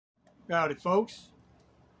Howdy, folks.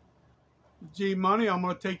 G Money. I'm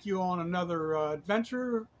going to take you on another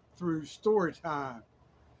adventure through story time.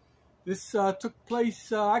 This took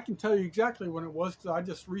place, I can tell you exactly when it was because I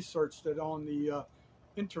just researched it on the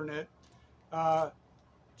internet.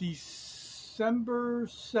 December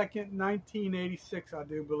 2nd, 1986, I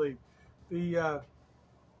do believe. When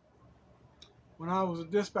I was a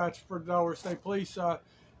dispatcher for the Delaware State Police,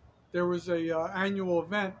 there was a annual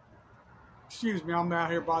event. Excuse me, I'm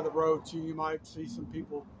out here by the road, so you might see some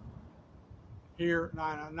people here,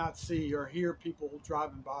 not see or hear people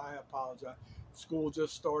driving by. I apologize. School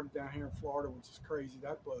just started down here in Florida, which is crazy.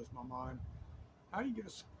 That blows my mind. How do you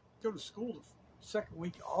go to school the second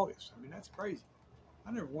week of August? I mean, that's crazy.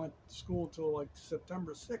 I never went to school until like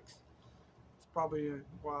September 6th. It's probably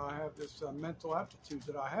why I have this mental aptitude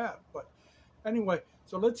that I have. But anyway,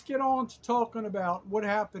 so let's get on to talking about what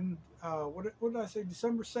happened. What did I say?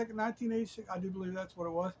 December 2nd, 1986? I do believe that's what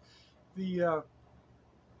it was.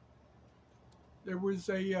 There was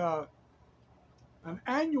an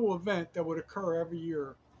annual event that would occur every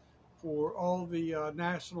year for all the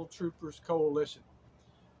National Troopers Coalition.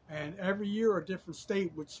 And every year a different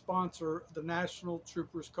state would sponsor the National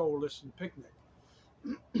Troopers Coalition picnic.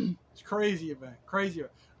 It's a crazy event, crazy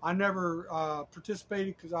event. I never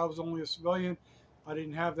participated because I was only a civilian. I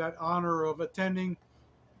didn't have that honor of attending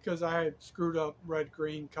because I had screwed up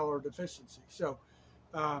red-green color deficiency. So,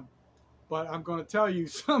 but I'm going to tell you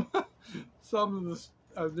some of this.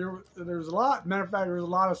 There's a lot. Matter of fact, there's a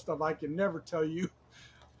lot of stuff I can never tell you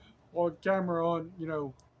on camera.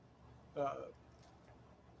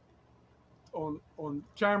 On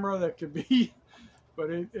camera that could be, but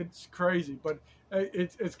it's crazy. But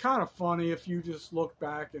it's kind of funny if you just look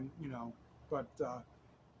back and But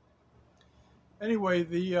anyway,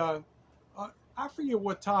 I forget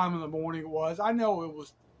what time in the morning it was. I know it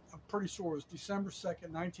was. I'm pretty sure it was December 2nd,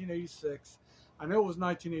 1986. I know it was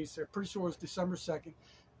 1986. Pretty sure it was December 2nd.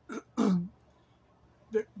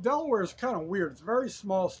 Delaware is kind of weird. It's a very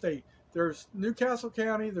small state. There's Newcastle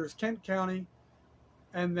County, there's Kent County,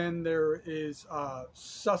 and then there is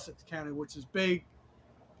Sussex County, which is big,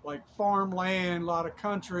 like farmland, a lot of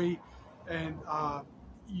country, and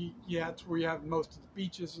it's where you have most of the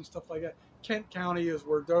beaches and stuff like that. Kent County is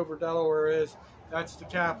where Dover, Delaware is. That's the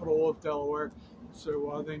capital of Delaware.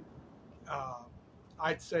 So I think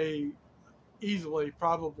I'd say easily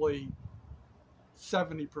probably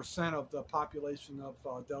 70% of the population of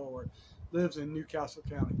Delaware lives in Newcastle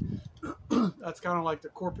County. That's kind of like the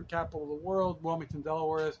corporate capital of the world, Wilmington,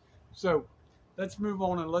 Delaware is. So let's move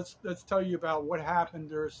on and let's tell you about what happened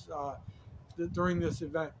during this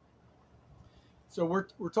event. So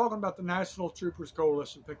we're talking about the National Troopers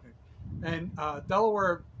Coalition picnic, and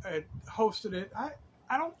Delaware had hosted it.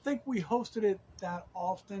 I don't think we hosted it that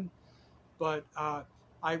often, but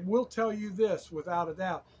I will tell you this without a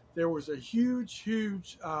doubt. There was a huge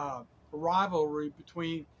rivalry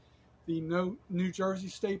between the New Jersey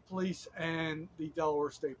State Police and the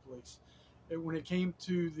Delaware State Police when it came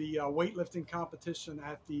to the weightlifting competition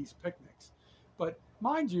at these picnics. But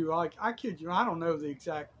mind you, like I kid you, I don't know the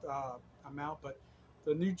exact amount, but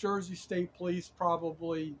the New Jersey State Police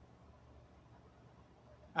probably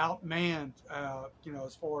outmanned,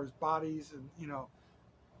 as far as bodies and,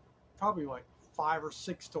 probably like 5 or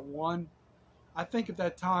 6 to 1. I think at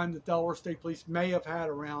that time the Delaware State Police may have had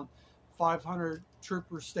around 500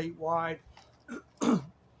 troopers statewide,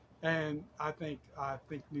 and I think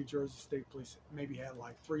New Jersey State Police maybe had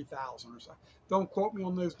like 3,000 or something. Don't quote me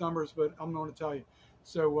on those numbers, but I'm going to tell you.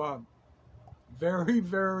 So very,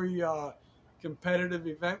 very competitive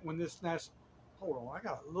event when this national. Hold on, I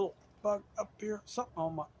got a little bug up here. Something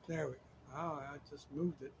on my. There we go. Oh, I just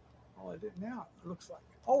moved it. Oh, I did now. It looks like.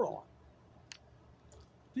 Hold on.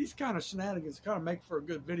 These kind of shenanigans kind of make for a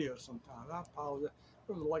good video sometimes. I apologize.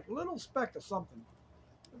 There was like a little speck of something.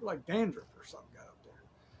 It was like dandruff or something got up there.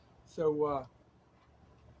 So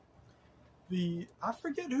I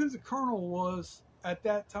forget who the colonel was at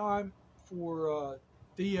that time for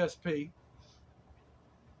DSP.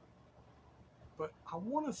 But I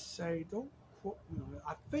want to say, don't quote me on it.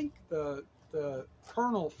 I think the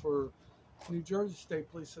colonel for New Jersey State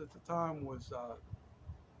Police at the time was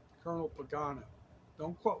Colonel Pagano.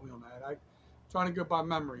 Don't quote me on that. I'm trying to go by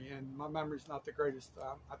memory, and my memory's not the greatest.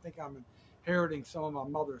 I think I'm inheriting some of my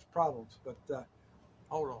mother's problems. But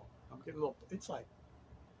hold on, I'm getting a little. It's like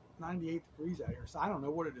 98 degrees out here, so I don't know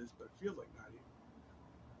what it is, but it feels like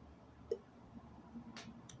 90.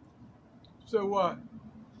 So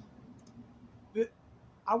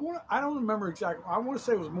I don't remember exactly. I want to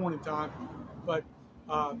say it was morning time, but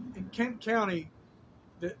in Kent County,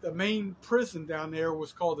 the main prison down there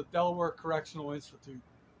was called the Delaware Correctional Institute.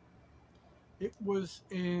 It was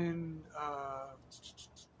in, I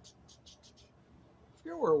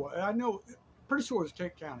forget where it was. I know, pretty sure it was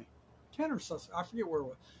Kent County. Kent or Sussex, I forget where it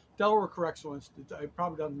was. Delaware Correctional Institute, it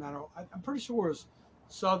probably doesn't matter. I'm pretty sure it was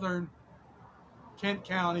southern Kent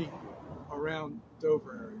County around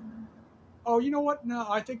Dover area. Oh, you know what? No,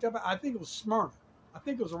 I think it was Smyrna. I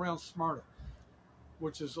think it was around Smyrna,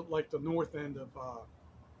 which is like the north end of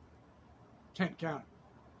Kent County.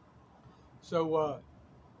 So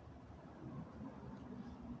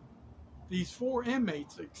these 4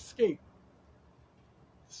 inmates escaped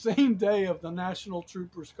the same day of the National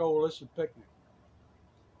Troopers Coalition picnic.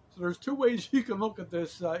 So there's 2 ways you can look at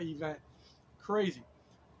this event. Crazy.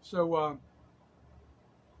 So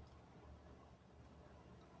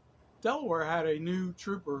Delaware had a new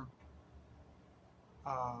trooper.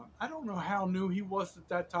 I don't know how new he was at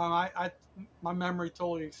that time. My memory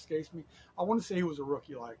totally escapes me. I want to say he was a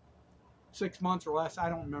rookie, like 6 months or less. I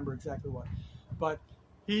don't remember exactly what, but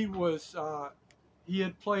he was. He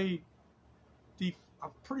had played. I'm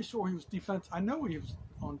pretty sure he was defense. I know he was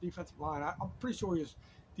on defensive line. I'm pretty sure he was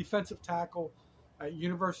defensive tackle at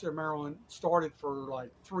University of Maryland. Started for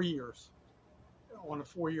like 3 years on a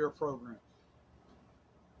 4-year program,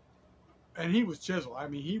 and he was chiseled. I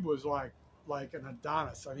mean, he was like an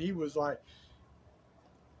Adonis. I mean, he was like,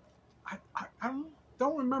 I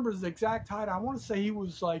don't remember his exact height. I want to say he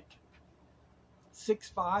was like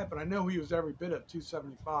 6'5", but I know he was every bit of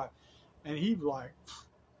 275, and he was like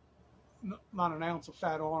not an ounce of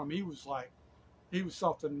fat on him. He was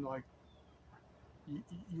something like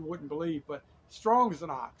you wouldn't believe, but strong as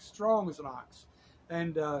an ox,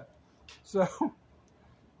 and so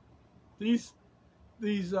these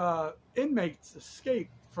inmates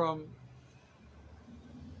escaped from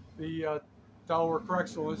the Delaware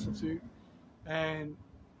Correctional Institute, and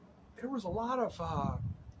there was a lot of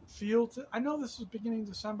fields. I know this was beginning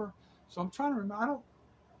December, so I'm trying to remember.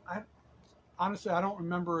 Honestly, I don't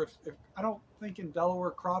remember if I don't think in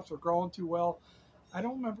Delaware crops are growing too well. I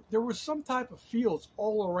don't remember. There was some type of fields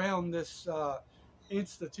all around this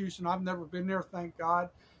institution. I've never been there, thank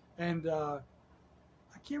God, and I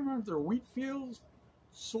can't remember if they're wheat fields,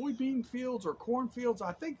 soybean fields, or corn fields.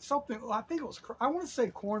 I think it was. I want to say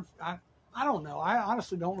corn. I don't know. I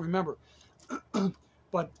honestly don't remember.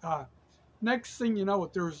 But next thing you know,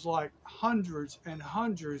 there's like hundreds and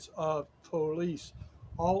hundreds of police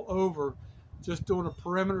all over, just doing a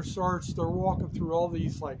perimeter search. They're walking through all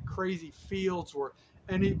these like crazy fields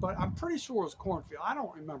but I'm pretty sure it was cornfield. I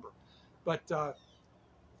don't remember, but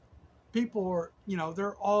people are,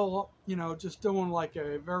 they're all, just doing like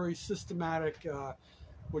a very systematic,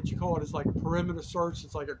 what you call it is like a perimeter search.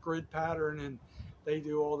 It's like a grid pattern, and they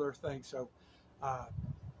do all their things. So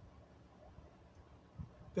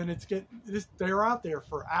then they're out there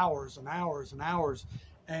for hours and hours and hours,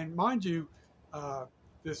 and mind you,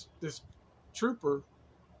 this trooper,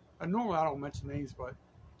 and normally I don't mention names, but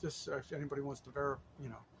just if anybody wants to verify,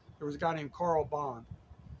 there was a guy named Carl Bond.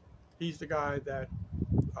 He's the guy that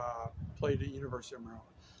played at University of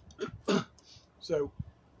Maryland. So,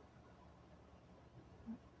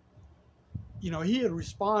 he had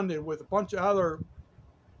responded with a bunch of other,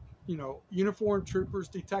 uniformed troopers,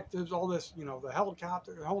 detectives, all this, the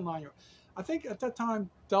helicopter, the whole 9 yards. I think at that time,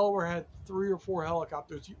 Delaware had 3 or 4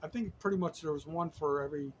 helicopters. I think pretty much there was one for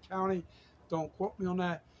every county. Don't quote me on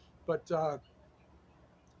that. But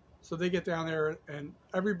so they get down there, and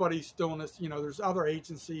everybody's doing this. There's other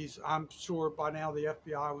agencies. I'm sure by now the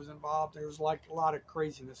FBI was involved. There was like a lot of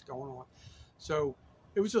craziness going on. So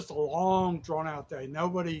it was just a long, drawn-out day.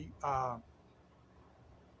 Nobody. It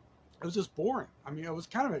was just boring. I mean, it was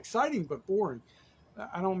kind of exciting, but boring.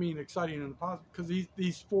 I don't mean exciting in the positive, because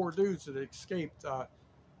these 4 dudes that escaped,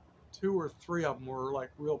 2 or 3 of them were like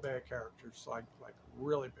real bad characters, like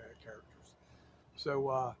really bad characters.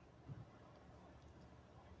 So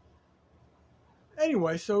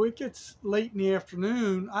anyway, so it gets late in the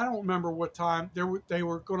afternoon. I don't remember what time they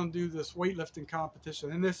were going to do this weightlifting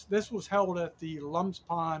competition, and this was held at the Lums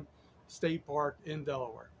Pond State Park in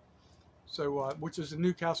Delaware, so which is in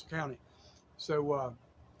Newcastle County. So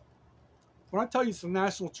when I tell you it's the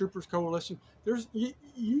National Troopers Coalition, you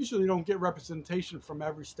usually don't get representation from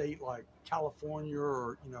every state like California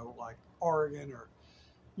or like Oregon, or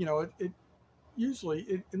it usually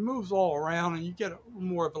it moves all around, and you get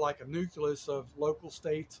more of like a nucleus of local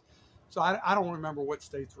states. So I don't remember what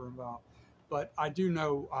states were involved, but I do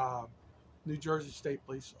know New Jersey State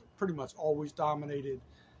Police pretty much always dominated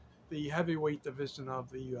the heavyweight division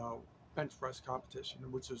of the bench press competition,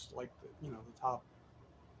 which is like the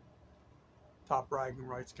top bragging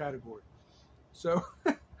rights category. So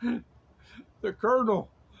the colonel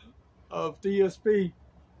of DSP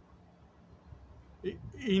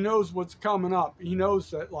he knows what's coming up. He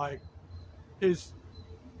knows that like his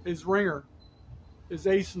ringer, his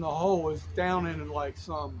ace in the hole is down in like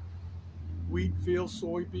some wheat field,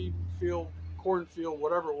 soybean field, cornfield,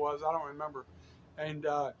 whatever it was. I don't remember. And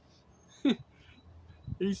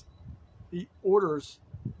he's he orders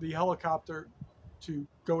the helicopter to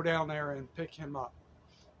go down there and pick him up.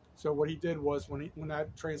 So what he did was when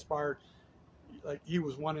that transpired, like he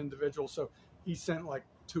was one individual, so he sent like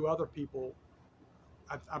two other people.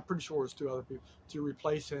 I'm pretty sure it was two other people to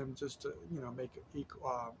replace him, just to make it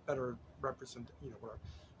better represent whatever.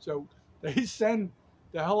 So they send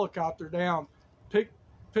the helicopter down,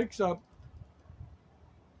 picks up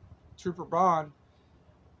Trooper Bond,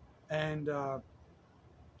 and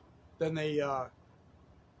then they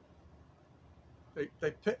pick,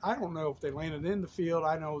 I don't know if they landed in the field.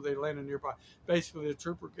 I know they landed nearby. Basically, the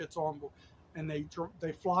trooper gets on board, and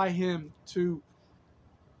they fly him to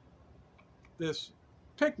this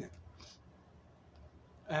picnic.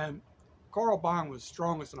 And Carl Bond was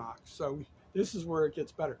strong as an ox. So this is where it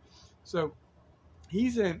gets better. So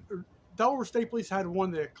he's in Delaware State Police had one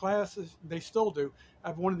of the classes. They still do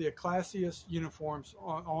have one of the classiest uniforms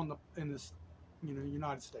in this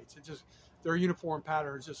United States. It just their uniform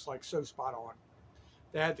pattern is just like so spot on.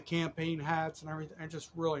 They had the campaign hats and everything, and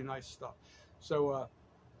just really nice stuff. So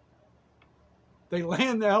they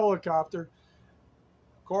land the helicopter.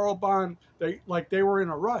 Carl Bond, they were in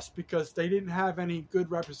a rush because they didn't have any good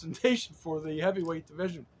representation for the heavyweight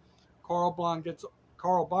division. Carl Bond gets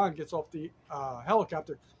off the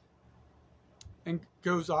helicopter and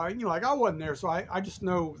goes, like I wasn't there, so I just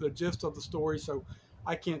know the gist of the story. So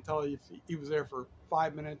I can't tell you if he was there for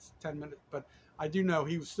 5 minutes, 10 minutes, but I do know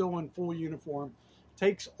he was still in full uniform.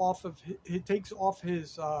 Takes off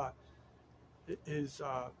his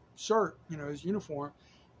shirt, his uniform,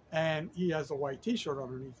 and he has a white T-shirt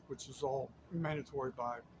underneath, which is all mandatory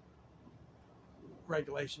by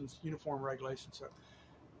regulations, uniform regulations. So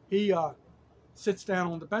he sits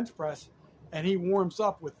down on the bench press, and he warms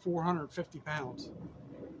up with 450 pounds.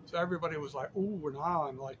 So everybody was like, ooh, and ah,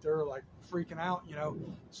 and like they're like freaking out,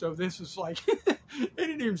 So this is like, he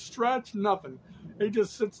didn't even stretch, nothing. He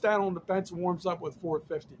just sits down on the bench and warms up with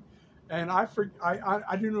 450. And I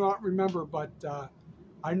do not remember, but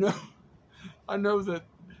I know that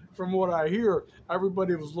from what I hear,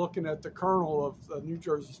 everybody was looking at the colonel of the New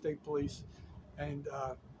Jersey State Police, and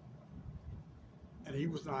he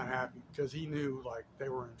was not happy because he knew like they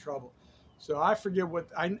were in trouble. So I forget what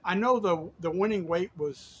I know the winning weight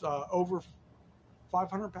was over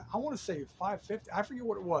 500 pounds. I want to say 550. I forget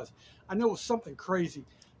what it was. I know it was something crazy,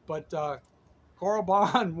 but Carl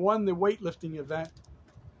Bond won the weightlifting event,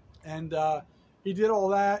 and he did all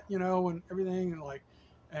that, and everything,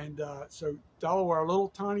 and so Delaware, a little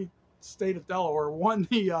tiny state of Delaware, won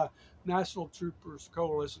the National Troopers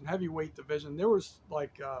Coalition heavyweight division. There was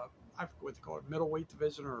like I forget what they call it, middleweight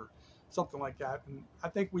division or something like that, and I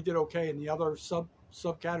think we did okay in the other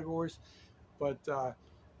subcategories, but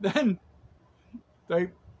then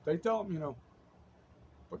they tell him,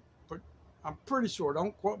 but I'm pretty sure,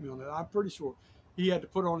 don't quote me on that, I'm pretty sure he had to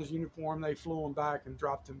put on his uniform. They flew him back and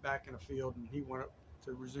dropped him back in the field, and he went up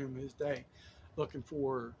to resume his day looking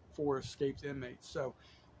for escaped inmates. So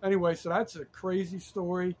anyway, so that's a crazy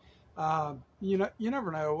story. You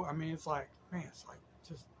never know. I mean, it's like, man, it's like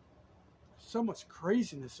just so much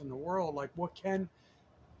craziness in the world. Like what could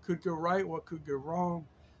go right, what could go wrong.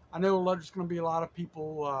 I know there's going to be a lot of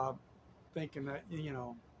people thinking that,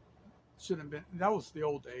 shouldn't have been. That was the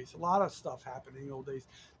old days. A lot of stuff happened in the old days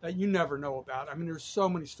that you never know about. I mean, there's so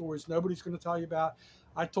many stories nobody's going to tell you about.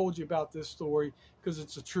 I told you about this story because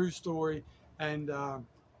it's a true story, and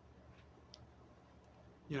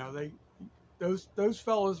those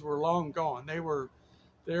fellas were long gone. They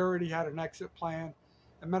already had an exit plan.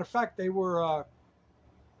 As a matter of fact, they were.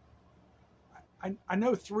 I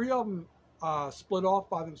know 3 of them split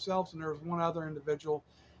off by themselves, and there was one other individual.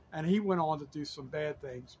 And he went on to do some bad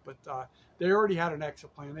things, but they already had an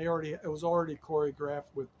exit plan. It was already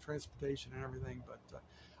choreographed with transportation and everything. But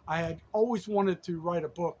I had always wanted to write a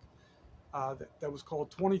book that was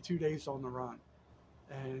called 22 Days on the Run.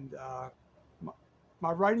 And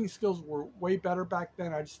my writing skills were way better back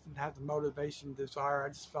then. I just didn't have the motivation, desire. I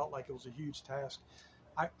just felt like it was a huge task.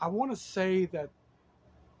 I want to say that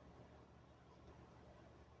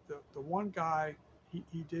the one guy,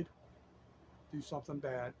 he did do something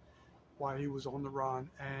bad while he was on the run,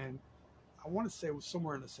 and I want to say it was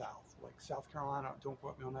somewhere in the South, like South Carolina, don't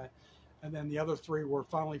quote me on that. And then the other 3 were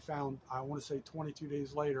finally found, I want to say 22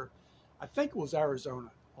 days later. I think it was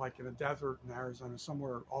Arizona, like in a desert in Arizona,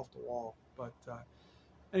 somewhere off the wall. But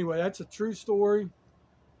anyway, that's a true story.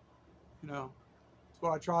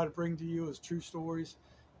 what I try to bring to you is true stories.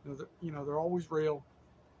 They're always real,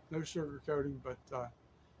 no sugarcoating, but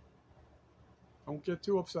don't get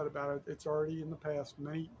too upset about it. It's already in the past,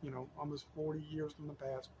 almost 40 years in the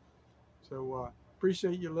past. So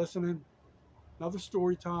appreciate you listening. Another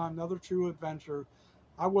story time, another true adventure.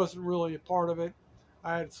 I wasn't really a part of it.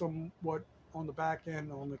 I had somewhat on the back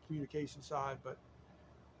end on the communication side, but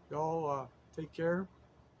y'all take care.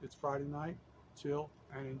 It's Friday night. Chill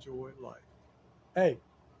and enjoy life. Hey,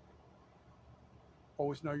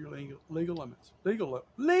 always know your legal limits.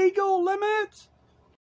 Legal limits.